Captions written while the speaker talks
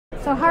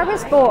So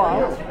Harvest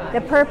Bowl,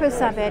 the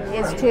purpose of it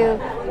is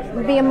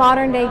to be a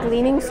modern day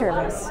gleaning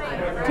service,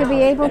 to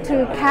be able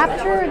to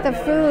capture the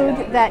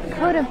food that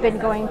could have been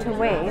going to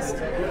waste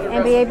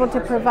and be able to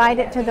provide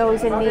it to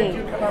those in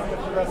need.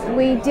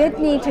 We did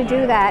need to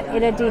do that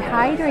in a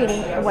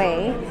dehydrating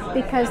way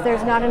because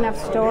there's not enough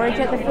storage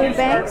at the food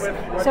banks,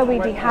 so we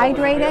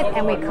dehydrate it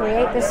and we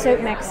create the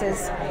soup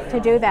mixes to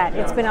do that.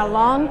 It's been a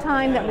long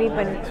time that we've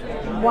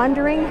been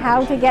wondering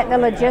how to get the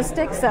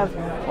logistics of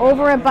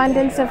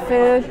overabundance of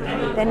food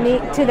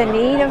to the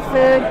need of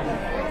food,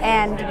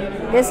 and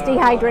this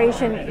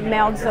dehydration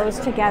melds those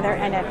together,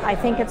 and I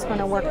think it's going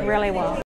to work really well.